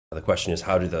The question is,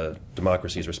 how do the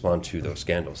democracies respond to those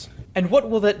scandals? And what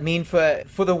will that mean for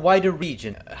the wider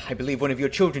region? I believe one of your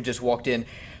children just walked in.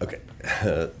 Okay,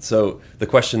 so the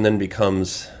question then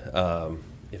becomes, I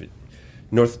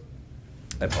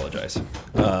apologize.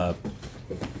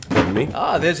 Pardon me?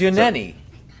 Ah, there's your nanny.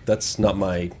 That's not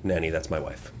my nanny, that's my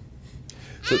wife.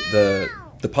 So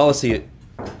the policy,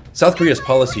 South Korea's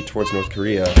policy towards North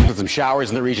Korea. Some showers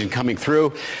in the region coming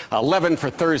through. 11 for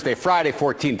Thursday, Friday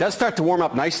 14. Does start to warm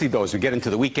up nicely though as we get into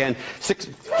the weekend. 6.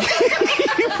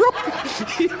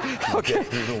 Okay,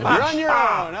 you're on your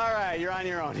own. All right, you're on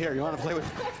your own. Here, you want to play with?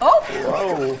 Oh!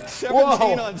 Whoa!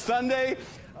 17 on Sunday.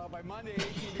 By Monday, 18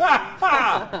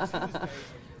 Tuesday,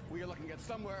 we are looking at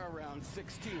somewhere around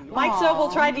 16. Mike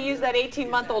Sobel tried to use that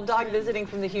 18-month-old dog visiting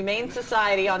from the Humane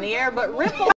Society on the air, but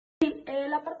Ripple.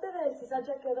 La parte de CISAC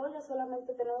ya quedó, ya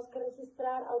solamente tenemos que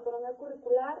registrar autonomía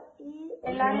curricular y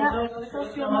el área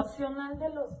socioemocional de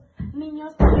los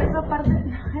niños, porque esa parte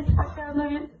no está quedando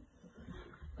bien.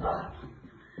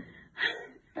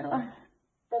 Perdón.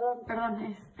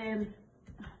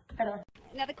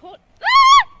 Now the court.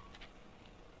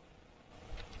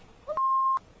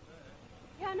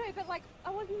 Yeah, I know, but like,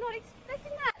 I was not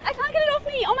expecting that. I can't get it off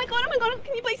me. Oh my god,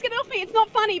 can you please get it off me? It's not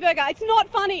funny, Burger. It's not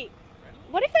funny.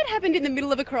 What if that happened in the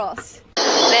middle of a cross?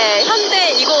 네,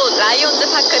 현재 이곳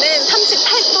라이온즈 파크는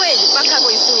 38도에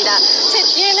육박하고 있습니다. 제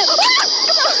뒤에는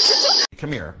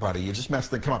Come here, buddy. You just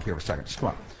messed it. Come up here for a second. Just come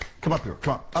up. Come up here.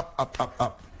 Come on.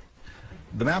 Up.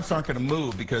 The maps aren't going to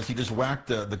move because he just whacked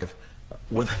the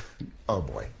with. Oh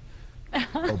boy.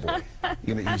 Oh boy.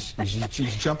 You know,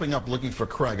 she's jumping up looking for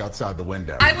Craig outside the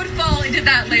window. I would fall into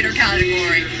that later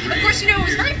category. Of course, you know, it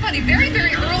was very funny, very,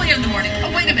 very early in the morning.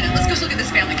 Oh, wait a minute. Let's go look at this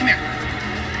family. Come here.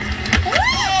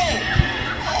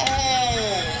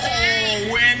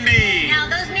 Wendy! Now,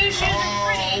 those new shoes are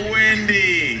pretty. Oh,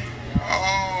 Wendy!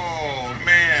 Oh,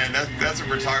 man, that's a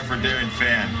photographer Darren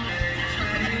fan.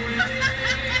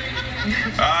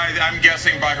 I'm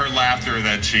guessing by her laughter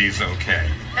that she's okay.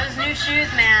 Those new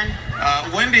shoes, man.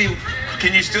 Wendy,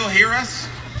 can you still hear us?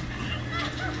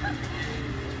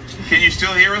 Can you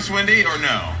still hear us, Wendy, or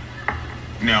no?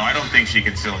 No, I don't think she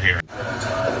can still hear.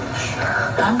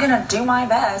 I'm gonna do my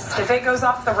best. If it goes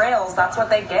off the rails, that's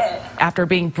what they get. After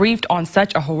being briefed on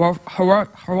such a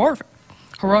horrific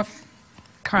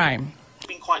crime. It's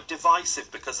been quite divisive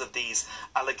because of these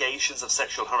allegations of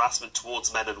sexual harassment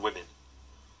towards men and women.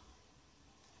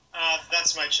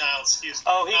 That's my child, excuse me.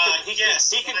 Oh, he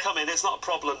can come in. It's not a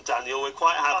problem, Daniel. We're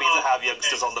quite happy to have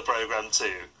youngsters on the programme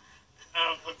too.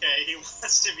 Oh, okay. He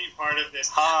wants to be part of this.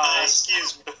 Hi.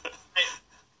 Excuse me.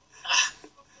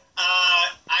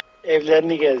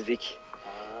 Evlerini gezdik.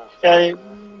 Yani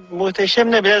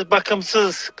muhteşemle biraz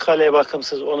bakımsız, kale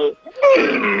bakımsız. Onu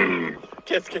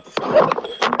kes.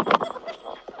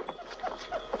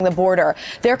 The border.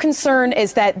 Their concern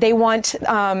is that they want.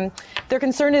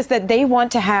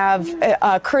 To have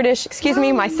Kurdish. Excuse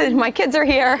me, my kids are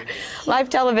here. Live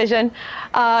television.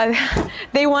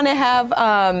 They want to have.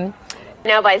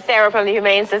 Now by Sarah from the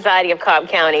Humane Society of Cobb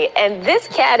County, and this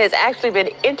cat has actually been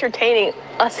entertaining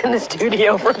us in the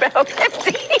studio for about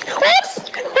 15 minutes.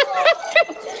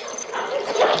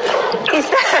 He's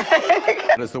back.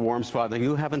 That is the warm spot. Are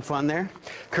you having fun there?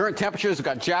 Current temperatures, we've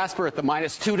got Jasper at the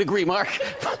 -2-degree mark.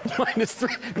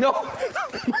 -3. No.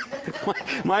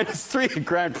 -3 at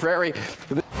Grand Prairie.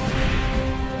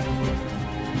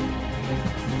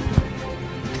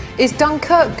 Is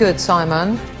Dunkirk good,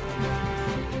 Simon?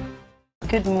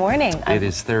 Good morning. It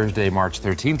is Thursday, March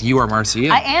 13th. You are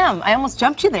Marcia. I am. I almost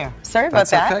jumped you there. Sorry about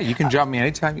that. That's okay. You can jump me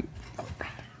anytime.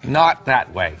 Not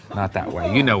that way. Not that way.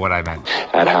 You know what I meant.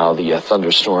 At how the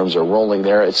thunderstorms are rolling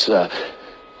there. It's wow.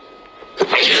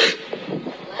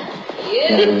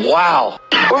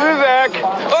 We'll be back.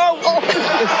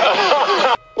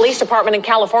 Police department in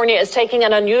California is taking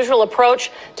an unusual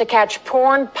approach to catch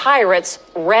porn pirates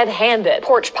red-handed.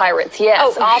 Porch pirates,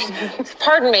 yes. Oh,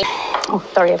 pardon me. Oh,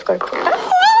 sorry, I've got to...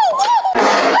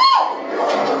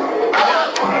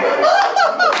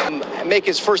 Make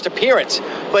his first appearance,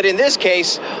 but in this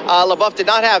case, LaBeouf did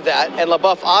not have that, and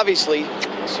LaBeouf obviously,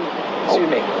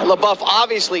 LaBeouf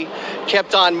obviously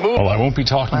kept on moving. Well, I won't be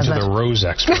talking to the rose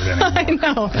expert anymore. I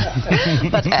know.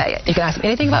 But you can ask me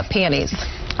anything about peonies.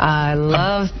 I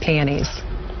love peonies.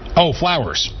 Oh,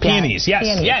 flowers. Peonies. Yeah,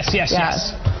 yes, peonies.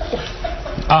 yes.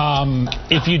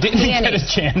 If you didn't get a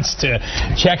chance to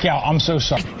check out, I'm so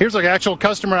sorry. Here's an actual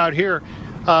customer out here.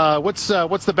 What's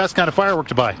the best kind of firework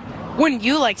to buy? Wouldn't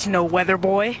you like to know, weather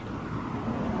boy?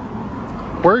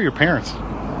 Where are your parents?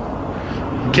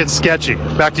 Kid's sketchy.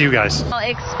 Back to you guys. I'll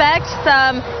expect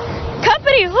some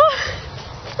company.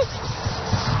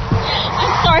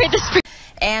 I'm sorry, this.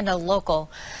 and a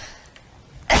local.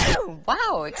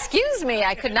 Wow, excuse me,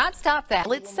 I could not stop that.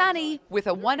 It's sunny with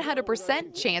a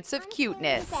 100% chance of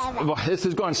cuteness. This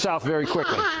is going south very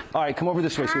quickly. All right, come over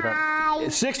this way,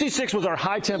 sweetheart. 66 was our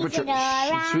high temperature.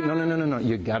 No.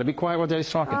 You got to be quiet while Daddy's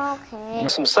talking. Okay.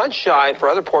 Some sunshine for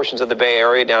other portions of the Bay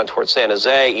Area down towards San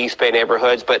Jose, East Bay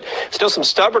neighborhoods, but still some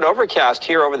stubborn overcast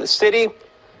here over the city.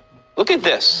 Look at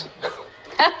this.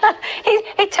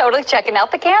 He's totally checking out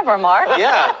the camera, Mark.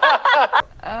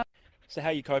 Yeah. So how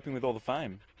are you coping with all the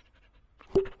fame?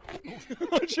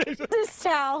 This is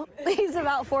Tal. He's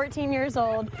about 14 years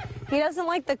old. He doesn't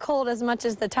like the cold as much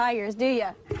as the tigers, do you?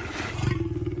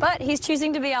 But he's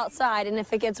choosing to be outside, and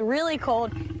if it gets really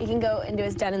cold, he can go into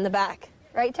his den in the back.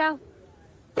 Right, Tal?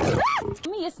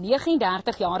 Tommy is 39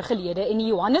 jaar gelede in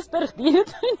Johannesburg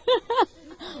dieretuin.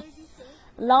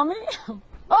 Lammy?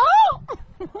 Oh!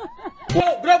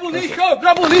 Grab o lixo,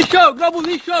 grab o lixo, grab o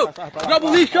lixo, grab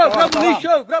o lixo, grab o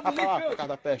lixo, grab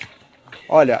o lixo.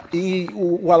 Olha, e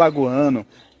o alagoano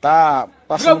tá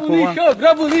passando por uma...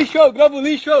 Grab o lixo, grab o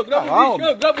lixo, grab o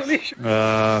lixo, grab o lixo.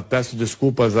 Peço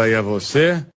desculpas aí a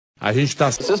você. A gente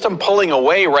tá... System pulling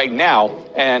away right now,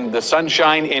 and the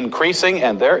sunshine increasing,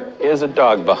 and there is a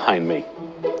dog behind me.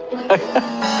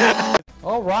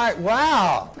 All right,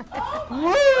 wow.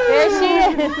 There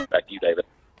she is. Back to you, David.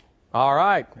 All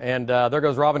right, and there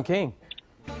goes Robin King.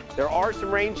 There are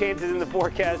some rain chances in the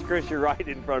forecast. Chris, you're right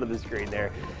in front of the screen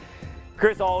there.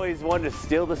 Chris always wanted to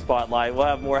steal the spotlight. We'll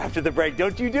have more after the break.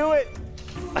 Don't you do it.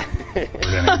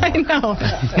 I know.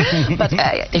 But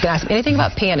you can ask me anything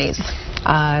about peonies.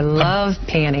 I love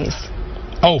peonies.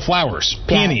 Oh, flowers.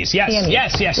 Peonies. Yeah.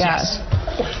 Yes, Peonies. yes.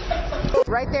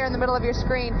 Right there in the middle of your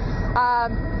screen.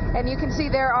 And you can see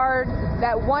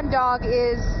that one dog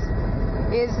is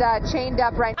chained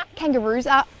up right now.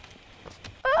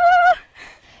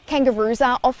 Kangaroos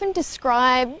are often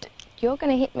described... You're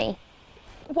going to hit me.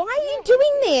 Why are you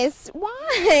doing this?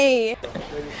 Why?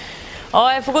 Oh,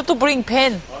 I forgot to bring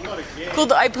pen.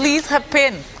 Could I please have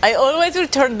pen? I always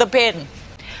return the pen.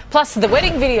 Plus, the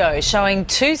wedding video showing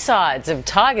two sides of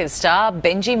Tigers star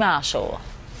Benji Marshall.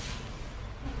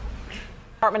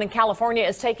 Department in California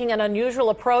is taking an unusual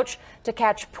approach to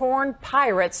catch porn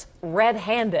pirates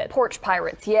red-handed. Porch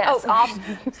pirates, yes. Oh,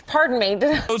 pardon me.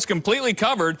 It's completely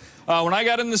covered. When I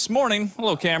got in this morning,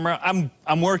 hello camera,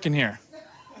 I'm working here.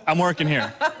 I'm working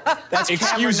here. That's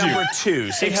excuse camera you. number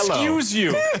 2. Say hello. Excuse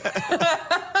you.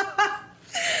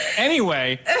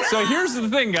 Anyway, so here's the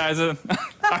thing, guys. All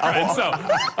right, so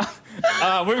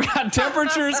we've got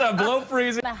temperatures below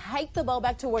freezing. Gonna hike the bow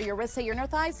back to where your wrists hit your inner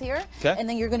thighs here, okay. And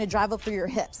then you're gonna drive up through your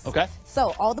hips. Okay.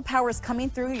 So all the power is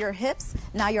coming through your hips,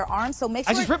 now your arms. So make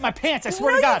sure. I just ripped my pants. I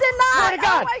swear to No, God. you did not. Swear to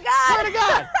God. Oh my God. Swear to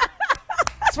God.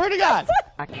 Swear to God.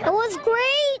 It was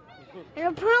great. And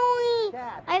apparently,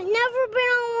 I've never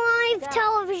been on live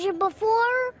television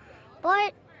before,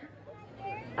 but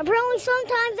apparently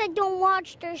sometimes I don't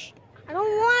watch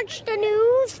the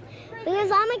news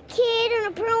because I'm a kid, and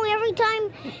apparently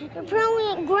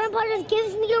Grandpa just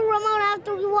gives me a remote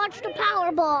after we watch the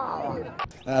Powerball.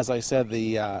 As I said,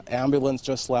 the ambulance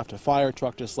just left, a fire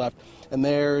truck just left, and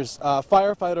there's a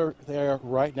firefighter there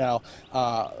right now,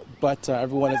 but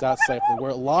everyone is out safely.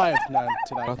 We're live tonight.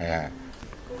 Yeah.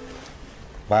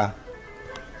 Wow.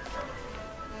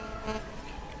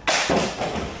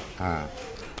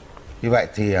 Như vậy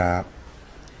thì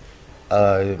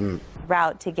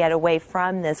route to get away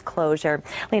from this closure.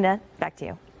 Lena, back to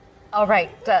you. All right,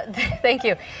 thank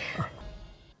you.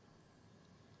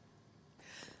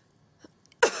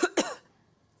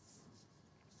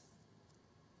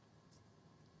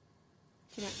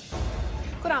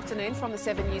 Good afternoon from the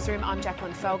 7 Newsroom. I'm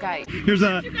Jacqueline Felgate. Here's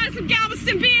you guys some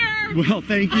Galveston beer. Well,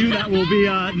 thank you. That will be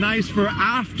nice for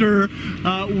after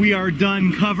we are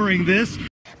done covering this.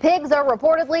 Pigs are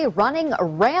reportedly running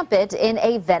rampant in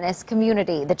a Venice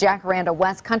community. The Jacaranda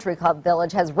West Country Club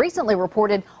Village has recently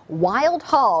reported wild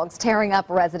hogs tearing up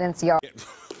residents' yards.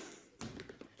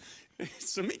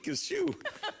 Samika's shoe.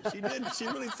 She did. She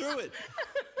really threw it.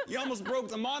 You almost broke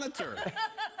the monitor.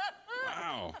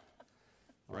 Wow.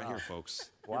 Right here, folks.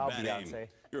 Wow, You're a bad Beyonce. aim.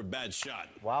 You're a bad shot.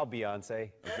 Wow,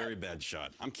 Beyonce. A very bad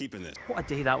shot. I'm keeping this. What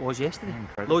a day that was yesterday.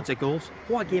 Loads of goals.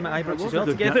 What a game at Ibrox as well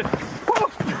Good together.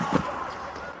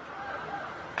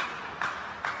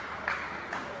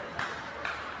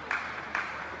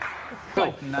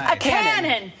 A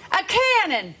cannon! A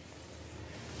cannon!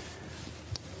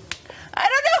 I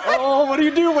don't know. Oh, what do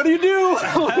you do? What do you do?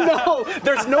 Oh, no.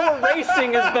 There's no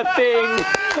erasing is the thing.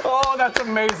 Oh, that's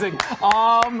amazing.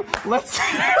 Let's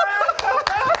see.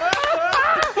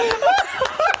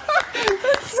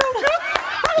 That's so good.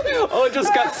 Oh, it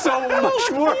just got so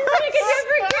much worse. Make a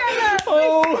different cannon.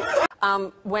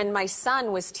 When my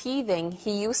son was teething,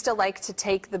 he used to like to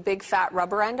take the big fat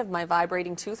rubber end of my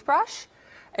vibrating toothbrush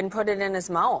and put it in his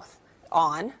mouth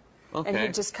and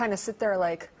he'd just kind of sit there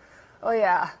like, oh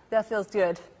yeah, that feels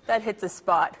good. That hits a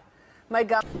spot. My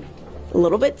gum. A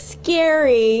little bit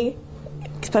scary,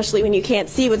 especially when you can't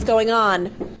see what's going on.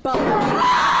 But oh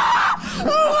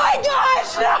my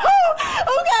gosh, no!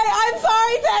 Okay, I'm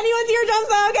sorry to anyone's eardrums.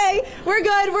 Okay, we're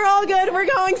good, we're all good, we're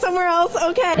going somewhere else,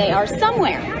 okay. They are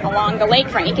somewhere along the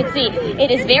lakefront. You can see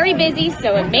it is very busy,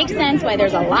 so it makes sense why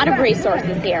there's a lot of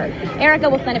resources here. Erica,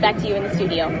 we'll send it back to you in the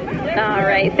studio. All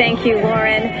right, thank you,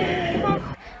 Lauren.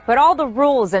 But all the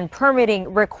rules and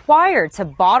permitting required to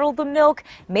bottle the milk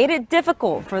made it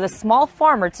difficult for the small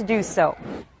farmer to do so.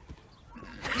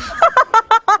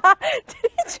 Did he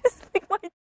just